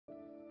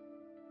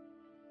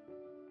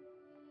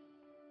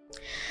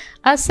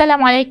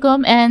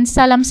Assalamualaikum and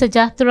salam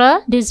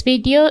sejahtera. This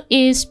video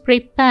is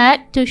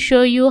prepared to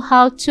show you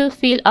how to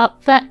fill up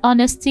Fact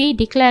Honesty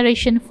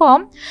Declaration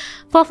form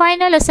for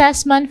final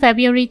assessment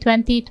February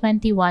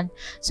 2021.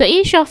 So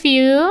each of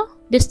you,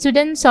 the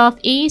students of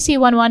AEC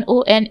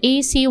 110 and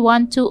AEC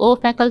 120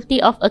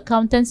 Faculty of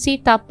Accountancy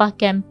Tapah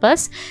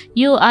Campus,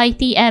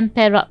 UiTM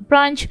Perak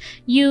branch,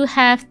 you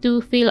have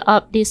to fill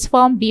up this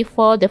form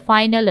before the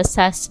final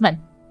assessment.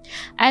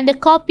 And the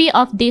copy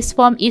of this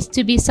form is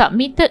to be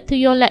submitted to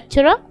your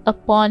lecturer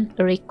upon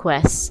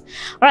request.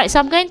 Alright, so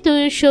I'm going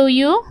to show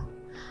you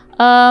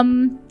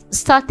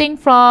starting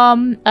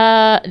from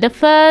the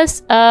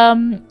first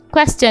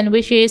question,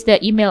 which is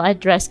the email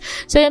address.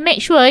 So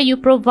make sure you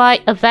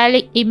provide a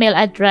valid email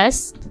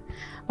address,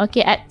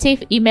 okay,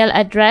 active email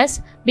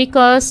address,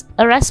 because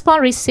a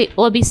response receipt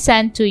will be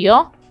sent to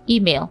your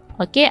email.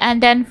 Okay,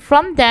 and then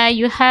from there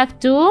you have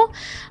to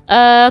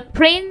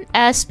print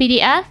as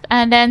PDF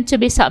and then to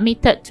be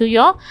submitted to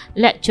your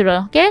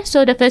lecturer. Okay,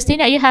 so the first thing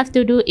that you have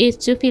to do is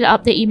to fill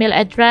up the email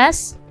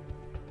address.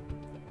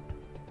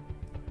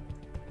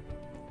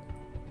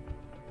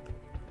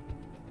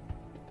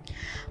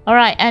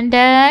 Alright, and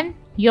then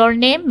your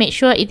name, make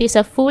sure it is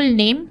a full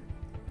name.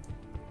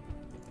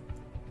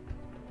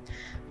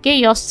 Okay,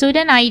 your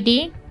student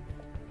ID,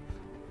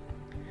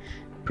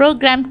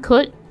 program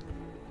code,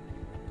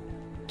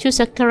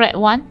 choose a correct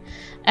one,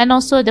 and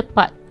also the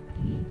part.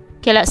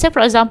 Okay, let's say for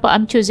example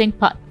I'm choosing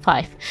part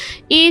 5.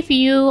 If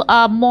you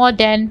are more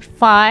than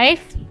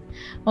 5,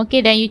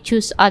 okay, then you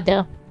choose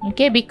other.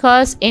 Okay,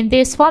 because in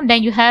this form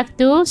then you have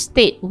to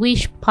state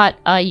which part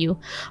are you.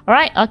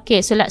 Alright,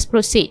 okay, so let's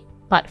proceed.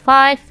 Part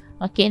 5.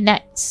 Okay,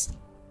 next.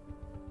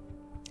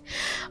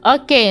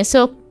 Okay,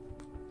 so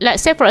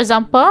let's say for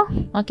example,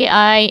 okay,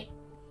 I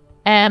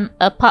am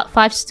a part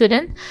 5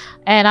 student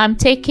and I'm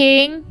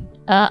taking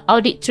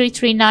Audit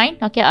 339.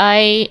 Okay,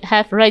 I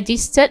have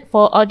registered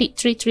for Audit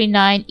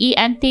 339,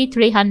 ENT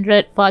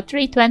 300 for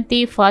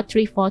 320 for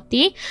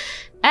 340,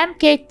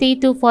 MKT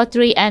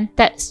 243 and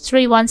Tax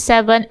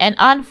 317. And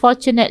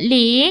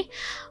unfortunately,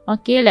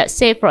 okay, let's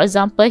say for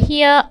example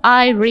here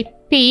I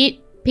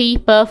repeat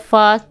paper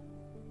for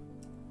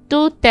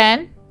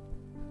 210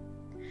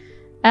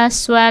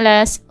 as well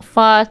as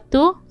for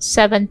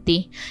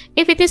 270.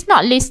 If it is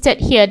not listed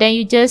here, then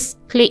you just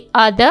click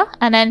other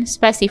and then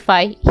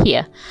specify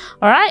here.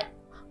 Alright,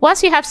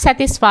 once you have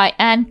satisfied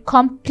and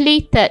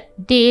completed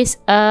this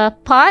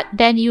part,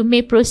 then you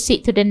may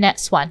proceed to the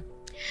next one.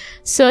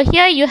 So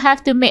here you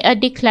have to make a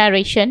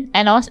declaration,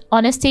 an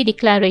honesty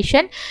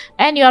declaration,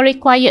 and you are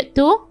required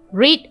to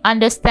read,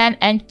 understand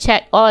and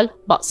check all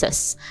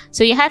boxes.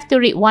 So you have to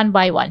read one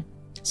by one.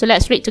 So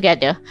let's read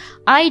together.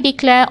 I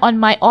declare on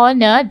my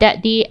honor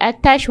that the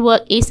attached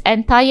work is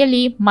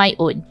entirely my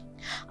own.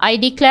 I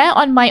declare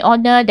on my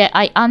honor that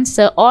I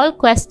answer all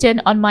questions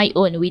on my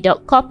own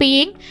without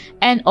copying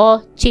and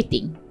or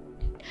cheating.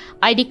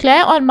 I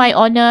declare on my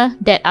honor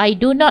that I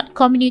do not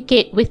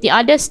communicate with the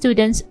other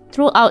students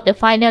throughout the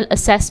final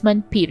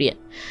assessment period.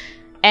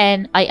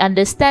 And I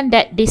understand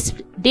that this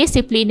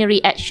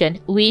disciplinary action,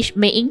 which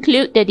may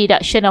include the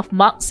deduction of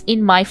marks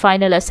in my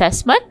final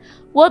assessment,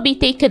 will be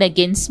taken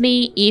against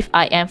me if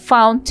I am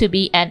found to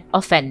be an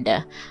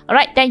offender.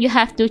 Alright, then you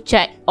have to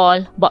check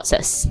all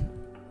boxes.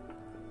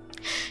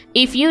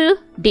 If you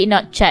did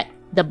not check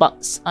the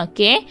box,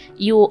 okay,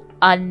 you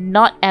are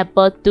not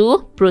able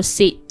to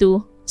proceed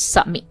to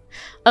submit.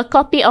 A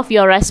copy of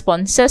your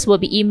responses will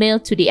be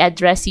emailed to the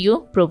address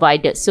you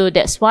provided. So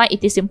that's why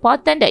it is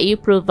important that you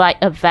provide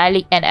a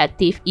valid and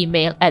active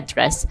email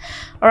address.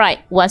 Alright,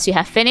 once you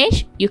have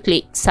finished, you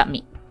click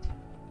submit.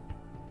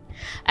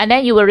 And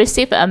then you will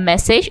receive a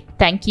message.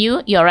 Thank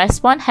you, your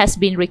response has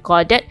been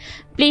recorded.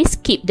 Please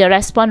keep the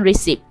response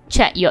receipt.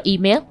 Check your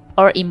email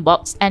or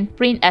inbox and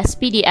print as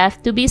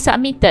PDF to be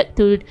submitted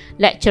to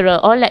lecturer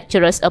or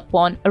lecturers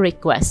upon a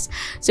request.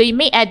 So you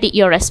may edit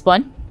your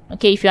response.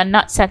 Okay, if you are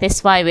not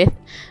satisfied with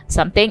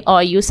something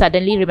or you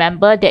suddenly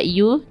remember that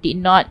you did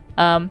not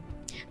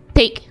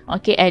take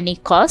any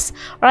course,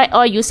 right?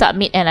 Or you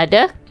submit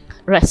another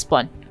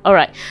response.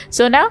 Alright,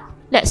 so now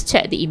let's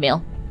check the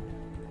email.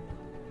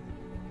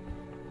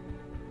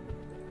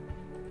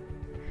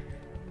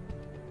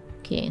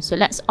 Okay, so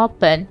let's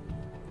open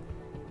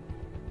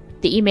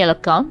the email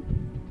account.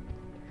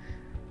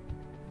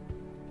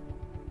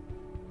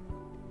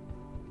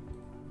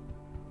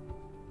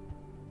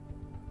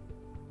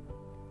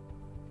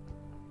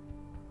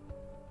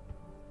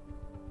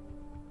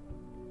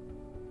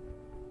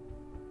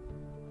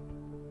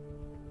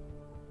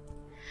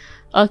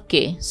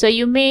 Okay, so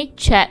you may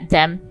check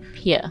them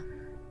here.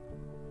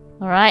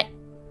 Alright.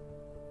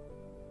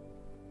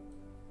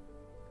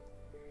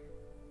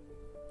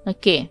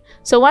 Okay,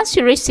 so once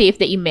you receive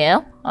the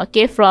email,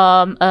 okay,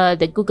 from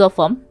the Google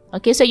form,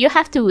 okay, so you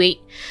have to wait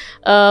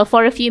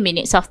for a few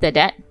minutes after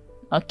that.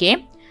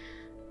 Okay,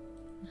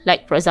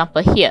 like for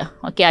example here,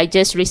 okay, I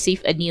just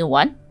received a new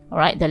one. All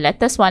right, the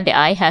latest one that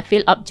I have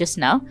filled up just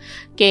now.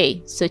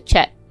 Okay, so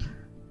check.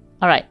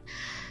 All right,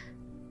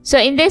 so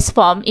in this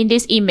form, in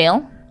this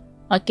email,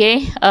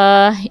 okay,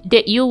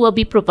 that you will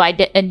be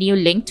provided a new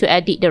link to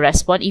edit the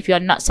response if you are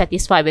not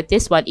satisfied with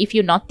this one. If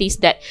you notice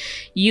that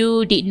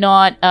you did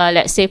not,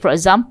 let's say for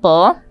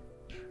example,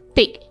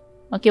 take,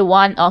 okay,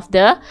 one of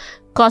the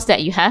course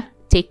that you have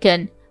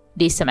taken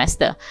this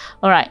semester.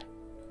 Alright,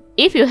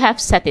 if you have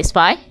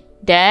satisfied,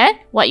 then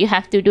what you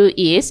have to do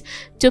is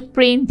to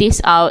print this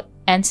out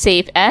and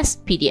save as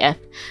PDF.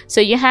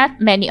 So you have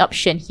many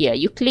options here.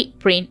 You click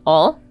print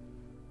all.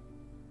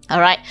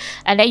 Alright,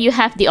 and then you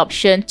have the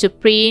option to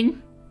print,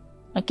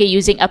 okay,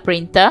 using a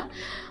printer,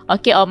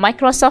 okay, or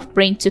Microsoft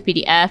Print to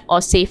PDF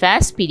or save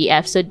as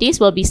PDF. So this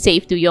will be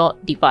saved to your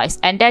device,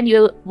 and then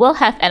you will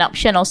have an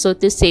option also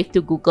to save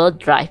to Google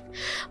Drive.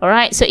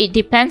 Alright, so it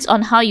depends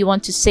on how you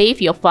want to save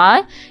your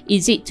file.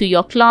 Is it to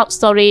your cloud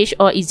storage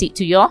or is it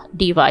to your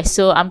device?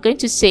 So I'm going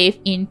to save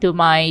into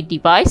my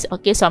device.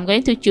 Okay, so I'm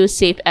going to choose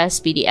save as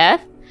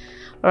PDF.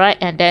 Alright,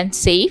 and then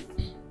save.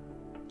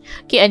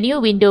 Okay, a new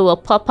window will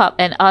pop up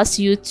and ask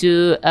you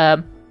to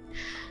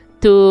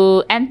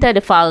enter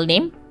the file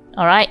name.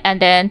 Alright, and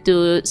then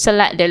to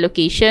select the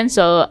location.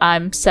 So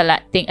I'm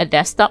selecting a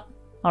desktop.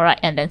 Alright,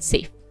 and then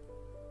save.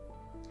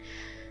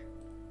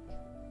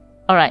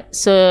 Alright,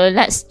 so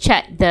let's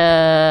check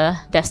the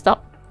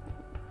desktop.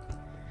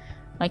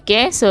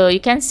 Okay, so you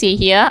can see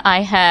here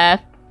I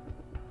have,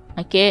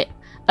 okay,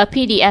 a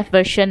PDF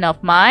version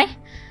of my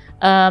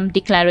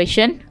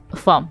declaration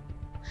form.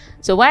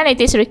 So when it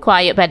is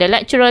required by the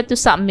lecturer to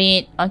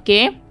submit,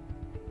 okay,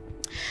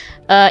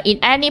 in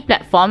any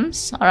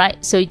platforms, alright,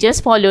 so you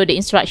just follow the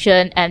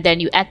instruction and then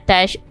you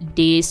attach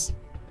this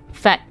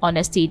Fact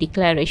Honesty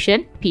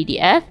Declaration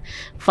PDF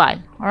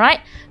file. Alright,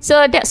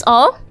 so that's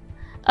all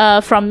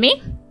from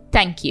me.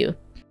 Thank you.